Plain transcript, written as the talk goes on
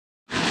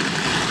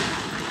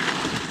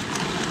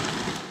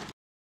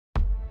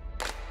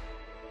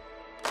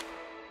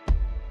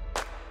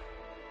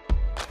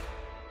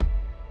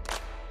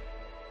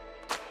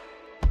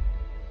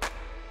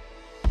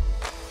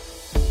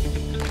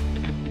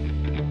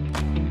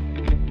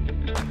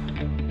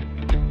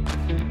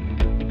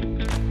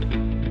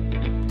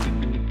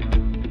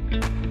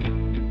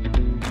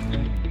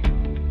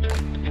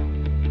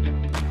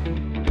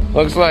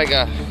Looks like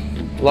a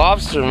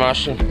lobster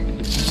mushroom.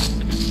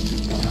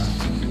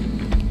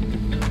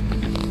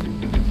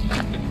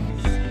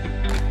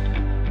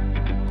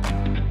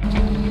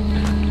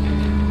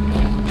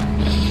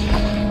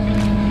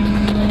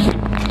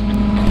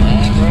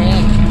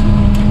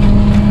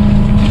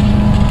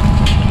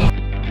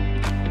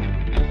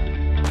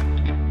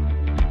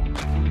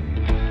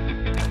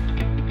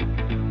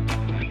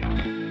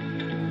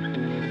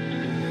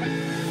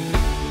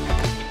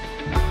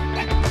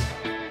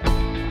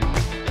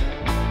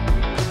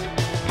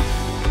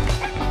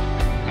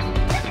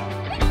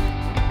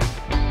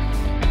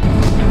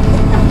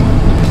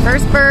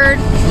 First bird.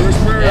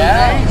 First bird.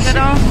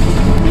 Yeah.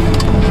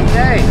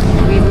 Okay,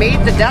 we've made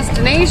the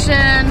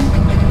destination.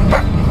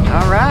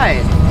 All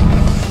right.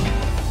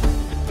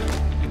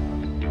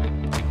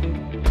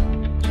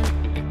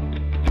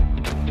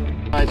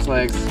 By its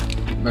legs.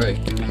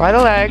 Right. By the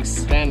legs.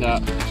 Stand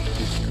up.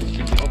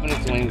 Open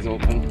its wings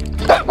open.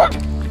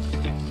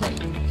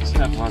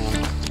 Step on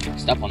them.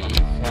 Step on them.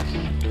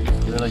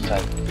 Yeah. Really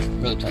tight.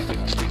 Really tight.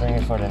 Bring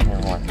your foot in here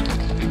more.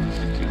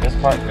 This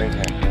part right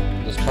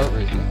here. This part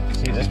right here.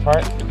 See this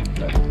part?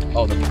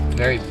 Oh, the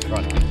very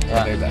front.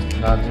 Yeah. The very back.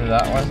 Now do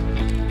that one.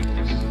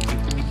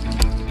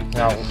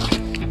 Now,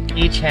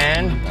 each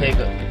hand,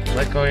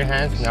 let go of your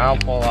hands. Now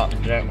pull up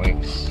gently.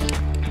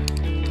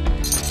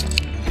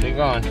 Keep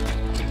going.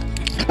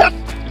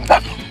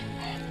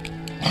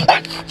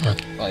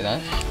 Like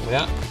that?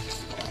 Yeah.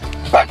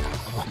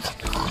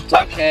 It's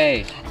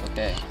okay. It's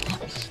okay.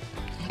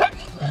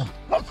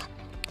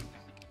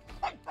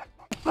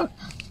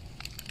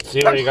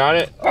 See where you got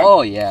it?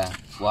 Oh yeah.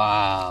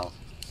 Wow.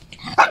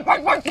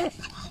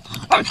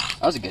 That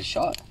was a good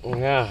shot.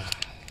 Yeah.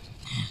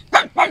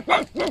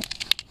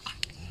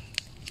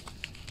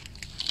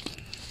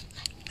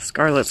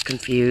 Scarlett's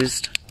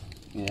confused.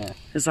 Yeah.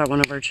 Is that one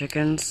of our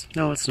chickens?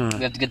 No, it's not.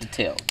 We have to get the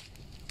tail.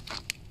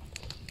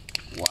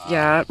 Wow.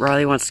 Yeah,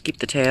 Riley wants to keep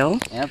the tail.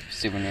 Yep,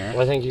 souvenir.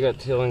 Well, I think you got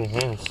tail in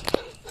your hands.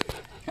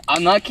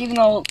 I'm not keeping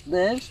all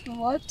this.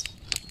 What?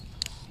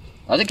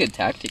 That's a good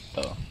tactic,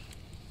 though.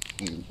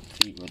 You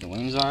see where the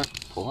wings are?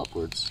 Pull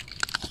upwards.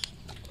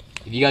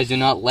 If you guys do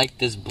not like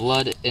this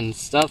blood and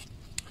stuff,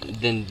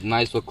 then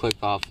might as well click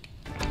off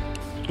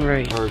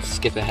Right. or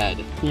skip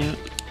ahead. Yeah.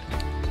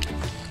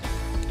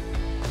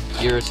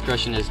 Your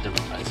discretion is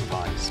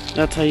advised.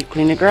 That's how you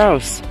clean a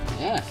grouse.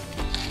 Yeah.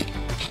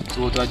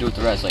 So what do I do with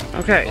the rest? Like,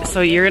 Okay,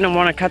 so you're gonna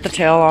want to cut the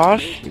tail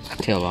off.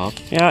 tail off.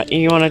 Yeah,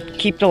 you want to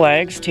keep the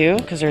legs too,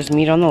 because there's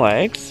meat on the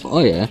legs, Oh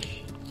yeah.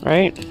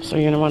 right? So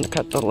you're gonna want to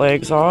cut the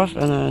legs off,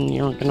 and then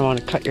you're gonna want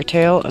to cut your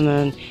tail, and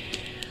then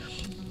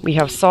we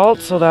have salt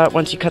so that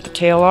once you cut the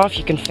tail off,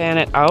 you can fan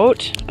it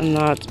out, and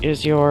that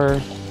is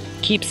your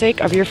keepsake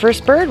of your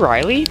first bird,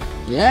 Riley.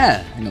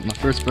 Yeah, I got my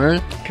first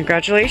bird.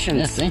 Congratulations.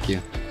 Yeah, thank you.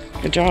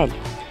 Good job.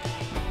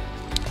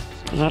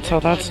 And that's how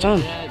that's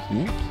done.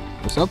 Yeah.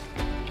 What's up?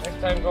 Next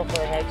time, go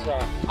for a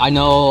headshot. I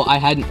know I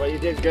hadn't. But you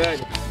did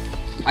good.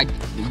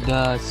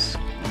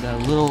 The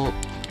little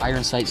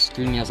iron sight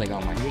screwed me. I was like, oh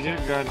my god. You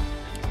did good.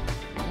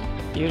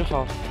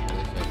 Beautiful.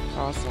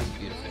 Awesome.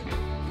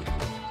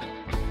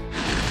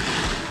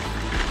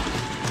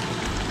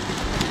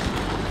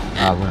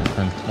 Ah, we're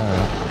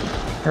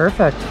in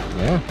Perfect.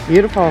 Yeah.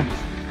 Beautiful.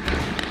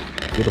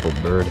 Beautiful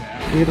bird.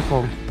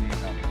 Beautiful.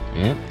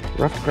 Yeah.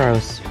 Ruffed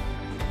grouse.